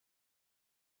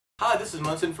Hi, this is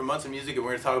Munson from Munson Music, and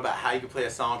we're going to talk about how you can play a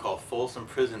song called Folsom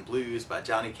Prison Blues by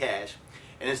Johnny Cash.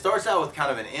 And it starts out with kind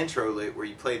of an intro lick where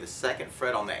you play the second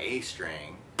fret on the A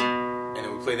string, and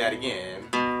then we play that again,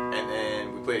 and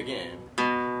then we play it again,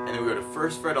 and then we go to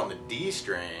first fret on the D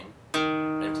string,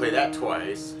 and play that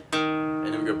twice, and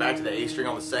then we go back to the A string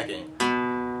on the second,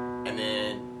 and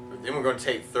then we're going to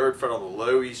take third fret on the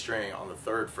low E string on the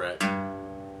third fret,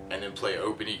 and then play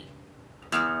open E.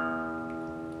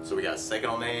 So we got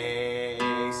second on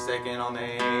A, second on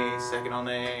A, second on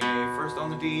A, first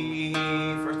on the D,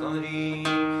 first on the D,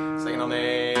 second on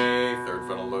A, third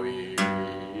fret on low E,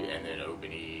 and then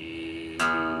open E.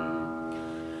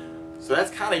 So that's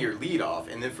kind of your lead off,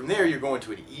 and then from there you're going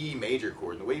to an E major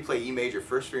chord. And the way you play E major,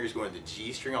 first finger is going to the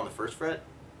G string on the first fret,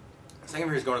 second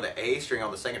finger is going to the A string on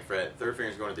the second fret, third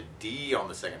finger is going to the D on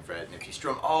the second fret, and if you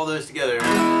strum all those together,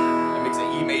 it makes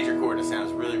an E major chord and it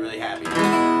sounds really, really happy.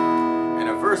 And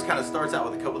a verse kind of starts out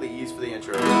with a couple of E's for the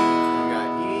intro. We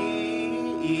got E,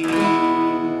 E, E, E,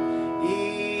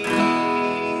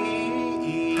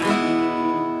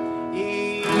 E,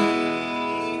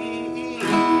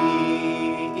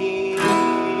 E,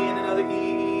 and another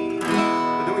E.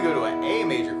 But then we go to an A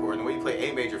major chord, and the way you play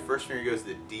A major, first finger goes to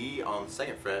the D on the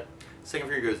second fret, second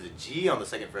finger goes to the G on the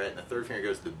second fret, and the third finger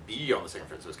goes to the B on the second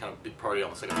fret. So it's kind of a big party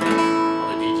on the second fret,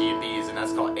 on the D, G, and B's, and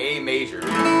that's called A major.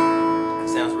 It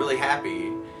sounds really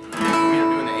happy. We end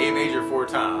up doing the A major 4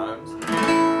 times, and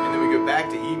then we go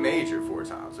back to E major 4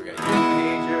 times. So we got E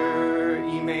major,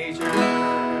 E major,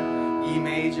 E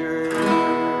major,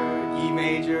 E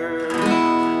major.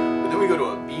 But then we go to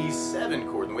a B7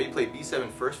 chord. And the way you play B7,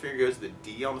 first finger goes to the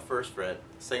D on the first fret,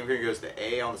 second finger goes to the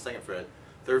A on the second fret,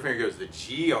 third finger goes to the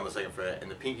G on the second fret, and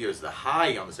the pinky goes to the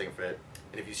high E on the second fret.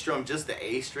 And if you strum just the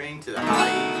A string to the high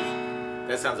E,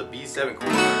 that sounds a B7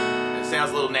 chord. It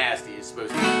sounds a little nasty, it's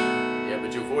supposed to be. Yeah,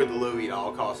 but you avoid the low E at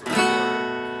all costs.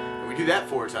 And we do that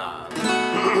 4 times.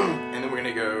 And then we're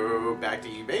going to go back to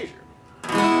E major.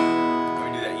 And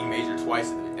we do that E major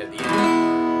twice at the end.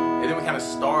 And then we kind of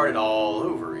start it all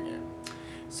over again.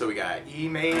 So we got E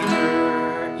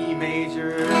major, E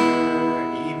major,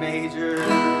 E major,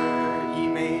 E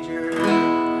major,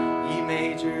 E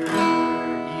major,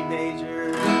 E major,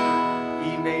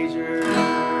 E major,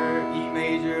 E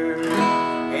major,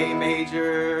 A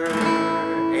major,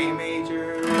 A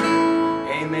major,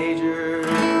 A major,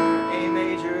 A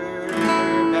major,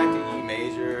 back to E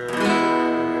major,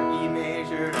 E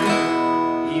major,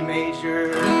 E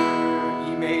major, E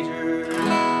major,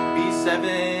 B7,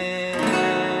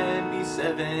 B7,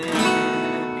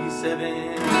 B7,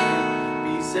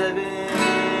 B7,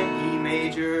 E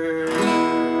major,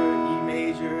 E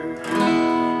major,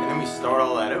 and then we start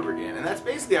all that over again. And that's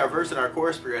basically our verse and our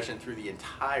chorus progression through the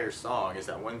entire song, is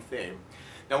that one thing.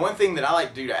 Now, one thing that I like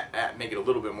to do to make it a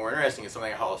little bit more interesting is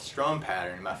something I call a strum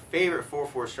pattern. And my favorite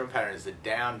 4/4 strum pattern is the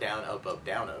down, down, up, up,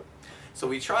 down, up. So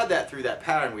we tried that through that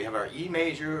pattern. We have our E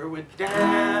major with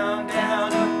down,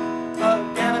 down,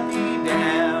 up, down, up, E,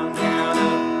 down, down,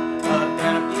 up,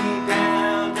 down, up, E,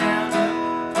 down, down,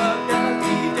 up, down, up,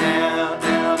 E, down,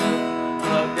 down,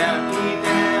 up, down, up, E,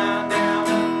 down, down,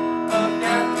 up,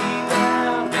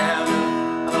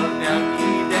 down, up, E, down, down, up, down, up,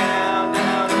 E, down,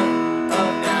 down,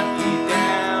 up, down, up, E,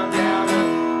 down, down,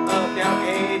 up, down,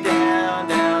 A, down, down,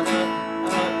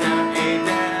 up, down, A,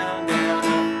 down,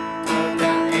 down,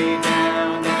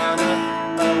 up, down, A, down, down, up, down, A, down, down, up, down, E, down, down, up, down, E, down, down, up,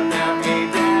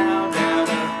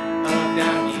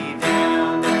 down, E,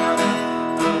 down, down,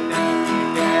 up, down, E, down,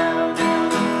 down, up,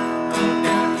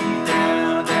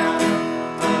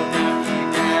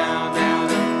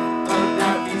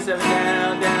 down, B7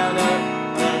 down, down, up,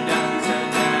 down,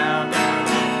 B7 down, down,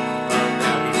 up, down,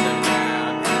 B7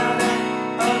 down, down,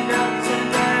 up, down,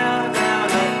 B7 down, down,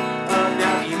 up,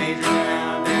 down, E major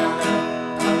down, down,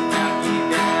 up, down, E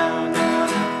down, down,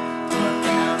 up,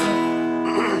 down.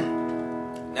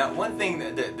 Now, one thing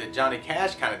that Johnny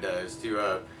Cash kind of does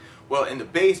to, well, in the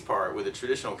bass part with a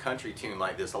traditional country tune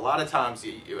like this, a lot of times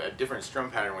a different strum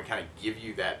pattern would kind of give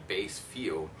you that bass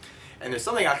feel. And there's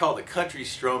something I call the country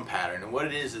strum pattern, and what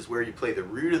it is where you play the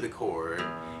root of the chord,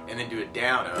 and then do a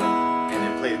down up, and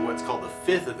then play what's called the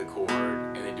fifth of the chord,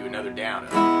 and then do another down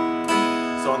up.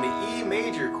 So on the E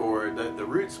major chord, the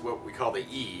root's what we call the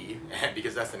E,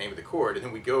 because that's the name of the chord, and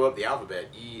then we go up the alphabet,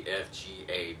 E, F, G,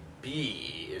 A,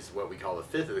 B is what we call the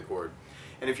fifth of the chord.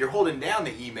 And if you're holding down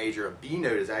the E major, a B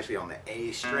note is actually on the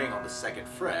A string on the second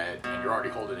fret, and you're already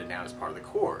holding it down as part of the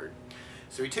chord.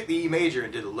 So we took the E major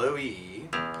and did a low E,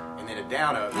 and then a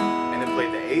down up, and then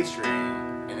played the A string,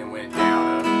 and then went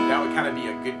down up. That would kind of be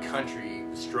a good country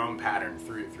strum pattern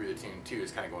through the tune too.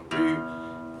 It's kind of going root,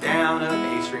 down up,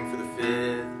 A string for the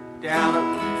fifth, down up,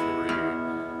 E for the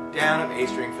root,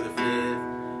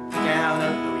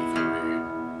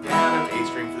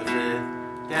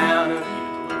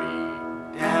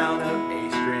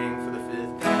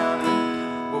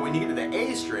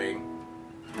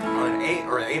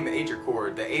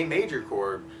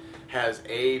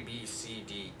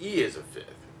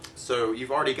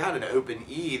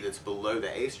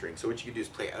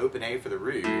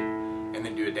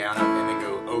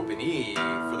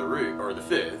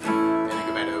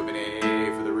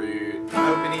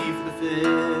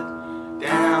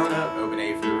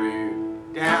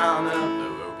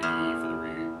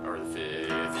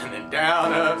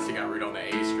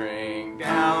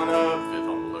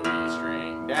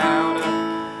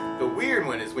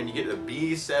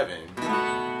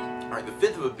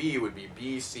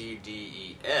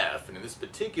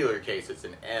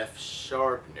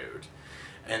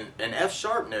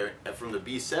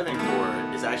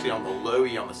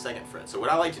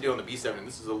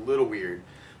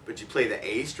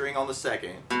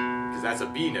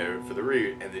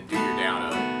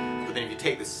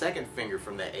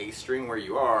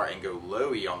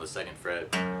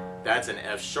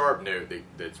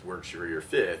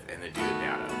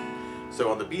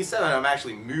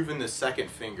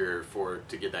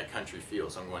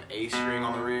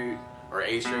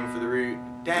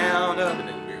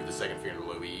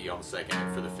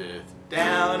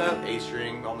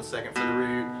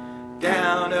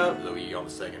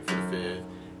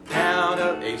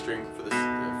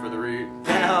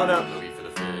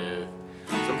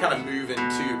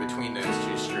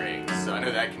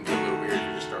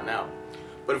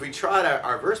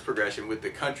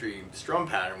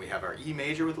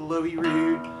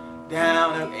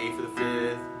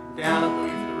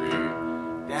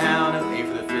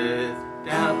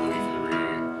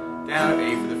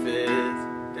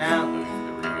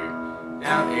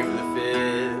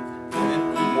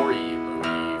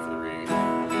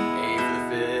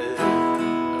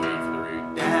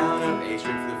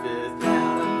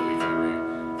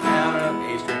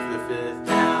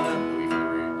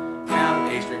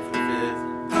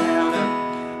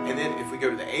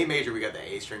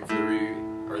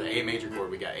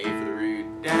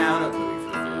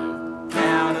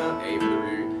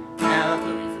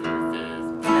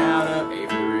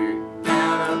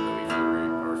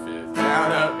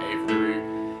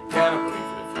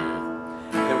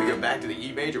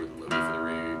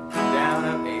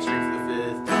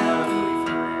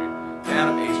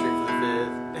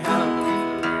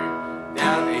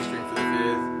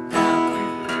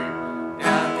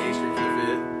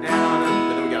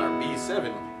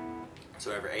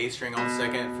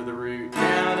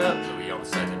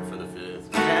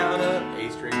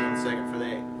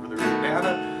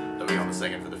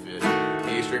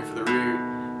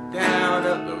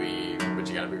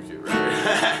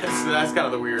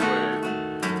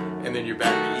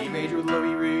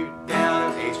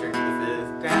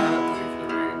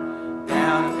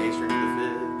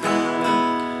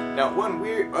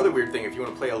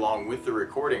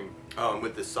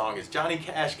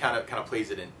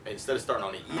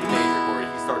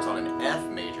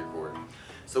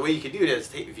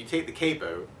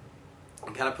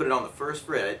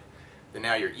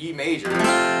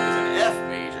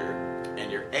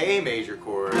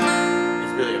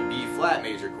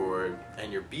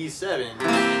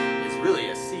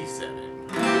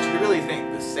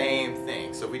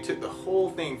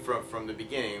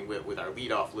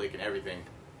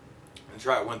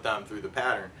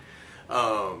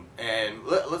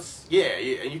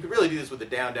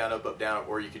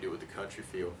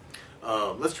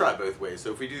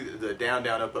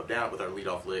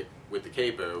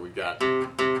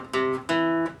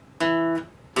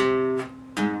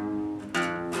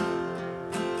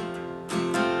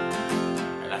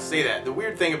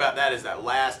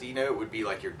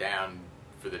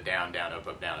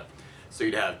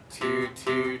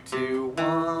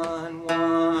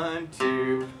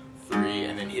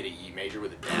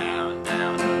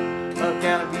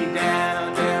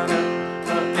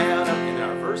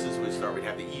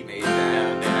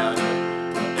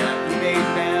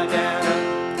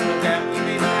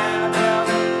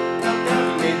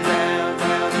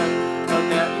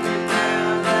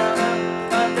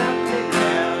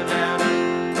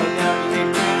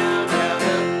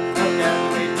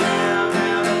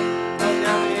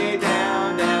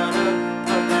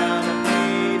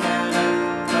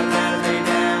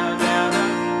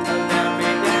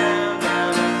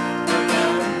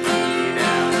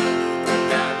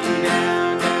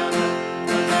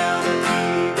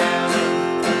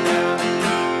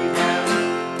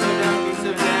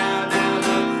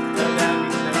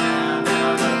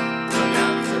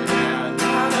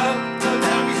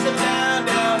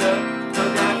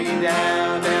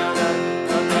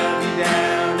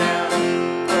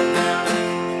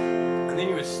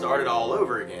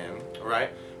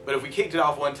 But if we kicked it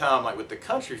off one time, like with the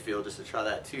country feel, just to try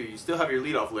that too, you still have your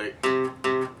lead off lick. But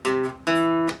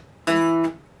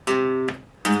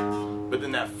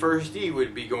then that first E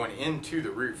would be going into the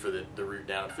root for the root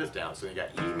down and fifth down. So you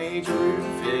got E major,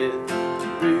 root,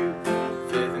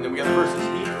 fifth, and then we got the verses.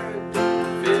 E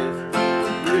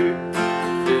root,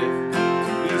 fifth,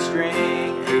 E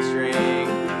string, A string,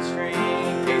 E string,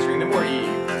 A string, then more E.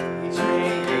 E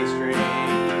string, A string,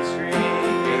 E string,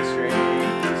 A string, E string,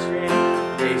 A string,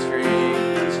 E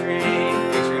string,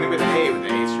 A string, then with the A with the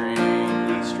A string,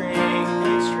 E string,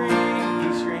 A string,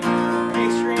 E string, A string, E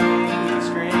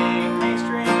string, A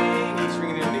string, E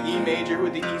string, and then the E major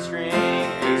with the E string, A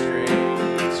string,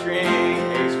 E string,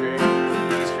 A string,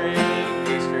 E string,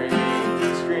 A string, E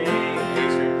string, A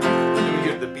string. Then we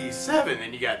go to the B7,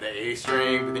 then you got the A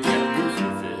string, but then you got the root for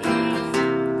the fifth.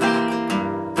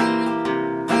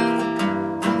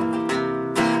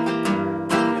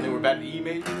 And then we're back to E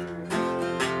major.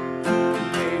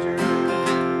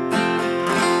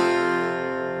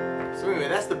 So anyway,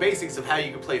 that's the basics of how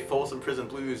you can play Folsom Prison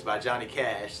Blues by Johnny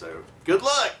Cash. So good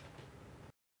luck!